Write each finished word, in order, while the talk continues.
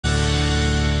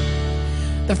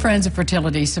The Friends of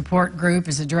Fertility Support Group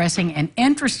is addressing an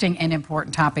interesting and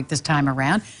important topic this time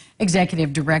around.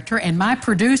 Executive Director and my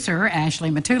producer,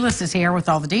 Ashley Matulis, is here with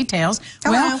all the details.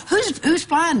 Hello. Well, who's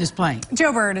flying this plane?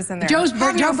 Joe Bird is in there. Joe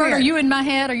Bird, are you in my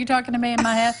head? Are you talking to me in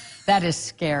my head? That is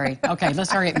scary. Okay,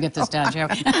 let's hurry up and get this done, Joe.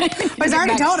 Well, he's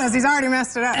already told us. He's already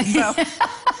messed it up. So.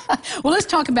 Well, let's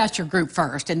talk about your group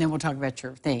first, and then we'll talk about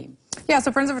your theme. Yeah,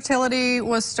 so Friends of Fertility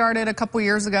was started a couple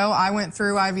years ago. I went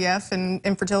through IVF and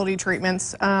infertility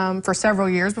treatments for several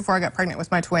years before I got pregnant with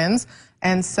my twins.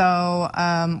 And so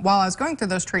while I was going through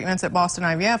those treatments at Boston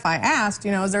IVF, I asked,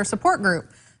 is there a support group?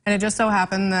 And it just so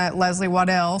happened that Leslie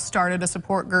Waddell started a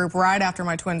support group right after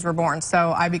my twins were born.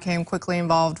 So I became quickly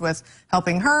involved with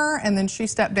helping her, and then she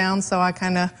stepped down, so I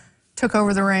kind of took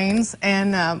over the reins.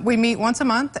 And we meet once a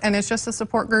month, and it's just a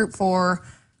support group for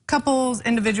couples,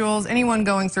 individuals, anyone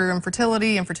going through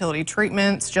infertility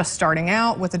treatments, just starting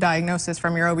out with a diagnosis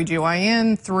from your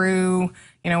OBGYN through,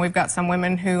 we've got some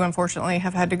women who unfortunately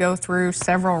have had to go through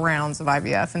several rounds of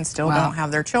IVF and still don't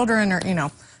have their children, or,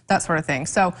 that sort of thing.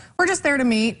 So we're just there to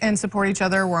meet and support each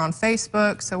other. We're on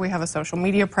Facebook, so we have a social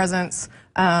media presence.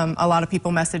 A lot of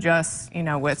people message us,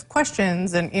 with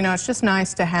questions, and, it's just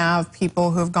nice to have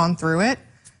people who have gone through it.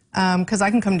 Because I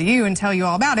can come to you and tell you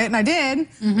all about it, and I did,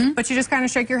 but you just kind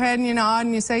of shake your head and you nod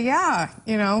and you say, yeah,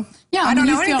 I don't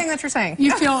know anything that you're saying.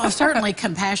 You feel certainly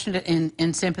compassionate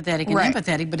and sympathetic and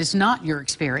empathetic, but it's not your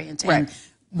experience. Right. And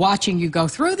watching you go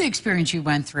through the experience you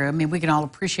went through, I mean, we can all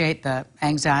appreciate the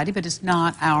anxiety, but it's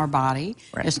not our body.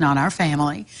 Right. It's not our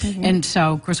family. And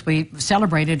so, of course, we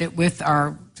celebrated it with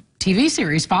our TV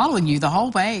series following you the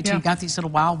whole way. You got these little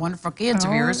wild, wonderful kids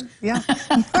of yours. Yeah,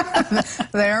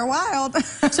 they're wild.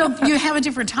 So you have a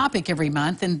different topic every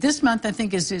month, and this month I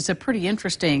think is a pretty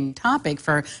interesting topic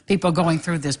for people going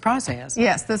through this process.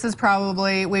 Yes, this is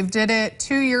probably, we did it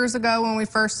 2 years ago when we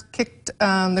first kicked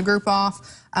the group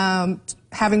off,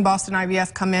 having Boston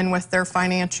IVF come in with their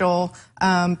financial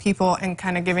people and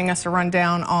kind of giving us a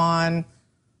rundown on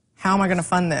how am I going to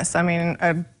fund this? I mean,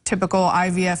 a typical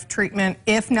IVF treatment,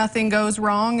 if nothing goes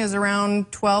wrong, is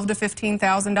around $12,000 to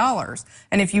 $15,000.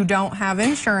 And if you don't have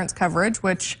insurance coverage,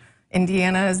 which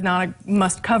Indiana is not a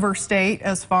must-cover state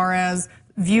as far as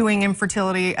viewing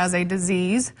infertility as a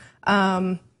disease,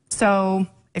 so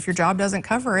if your job doesn't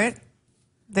cover it,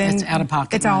 then it's out of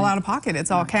pocket. It's all out of pocket.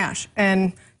 It's all cash.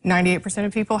 And 98%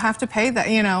 of people have to pay that,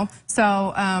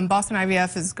 So Boston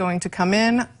IVF is going to come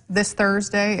in this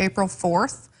Thursday, April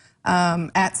 4th.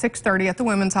 At 6:30 at the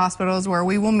Women's Hospital is where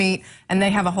we will meet, and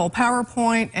they have a whole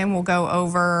PowerPoint, and we'll go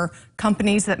over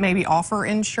companies that maybe offer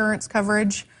insurance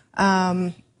coverage,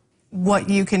 what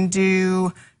you can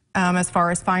do as far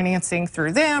as financing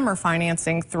through them or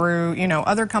financing through,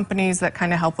 other companies that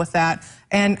kind of help with that.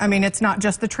 And I mean, it's not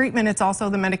just the treatment, it's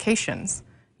also the medications.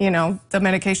 The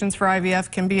medications for IVF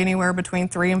can be anywhere between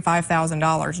 $3,000 and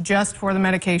 $5,000 just for the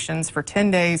medications for 10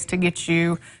 days to get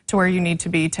you to where you need to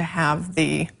be to have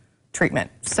the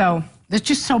treatment. So there's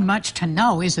just so much to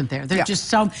know, isn't there? There's just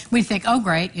so, we think, oh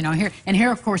great,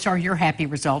 here of course are your happy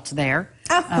results there.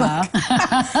 I've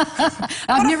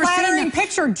never seen a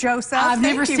picture, Joseph. I've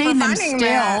never seen them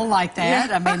still like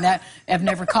that. I mean, I've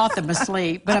never caught them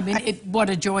asleep, but I mean, what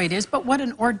a joy it is, but what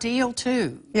an ordeal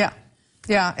too. Yeah,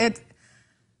 it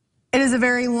is a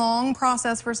very long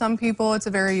process for some people. It's a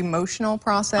very emotional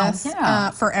process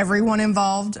for everyone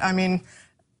involved. I mean,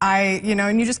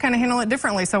 and you just kind of handle it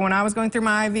differently. So when I was going through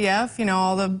my IVF,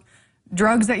 all the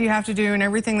drugs that you have to do and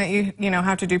everything that you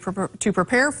have to do to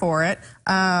prepare for it,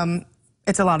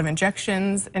 it's a lot of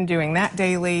injections and doing that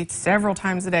daily, several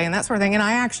times a day and that sort of thing. And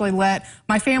I actually let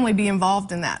my family be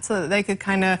involved in that so that they could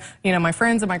kind of, my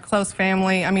friends and my close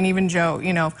family, I mean, even Joe,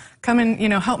 come and,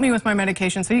 help me with my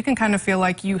medication so you can kind of feel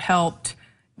like you helped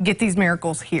get these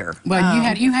miracles here.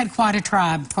 Well, you had quite a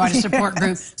tribe, quite a support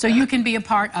group, so you can be a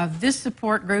part of this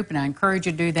support group, and I encourage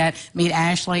you to do that. Meet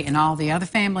Ashley and all the other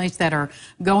families that are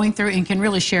going through and can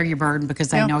really share your burden because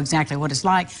they know exactly what it's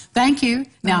like. Thank you.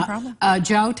 No problem.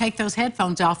 Joe, take those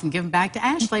headphones off and give them back to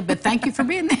Ashley, but thank you for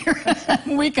being there.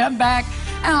 When we come back,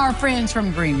 our friends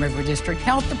from Green River District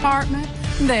Health Department,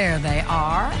 there they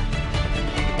are.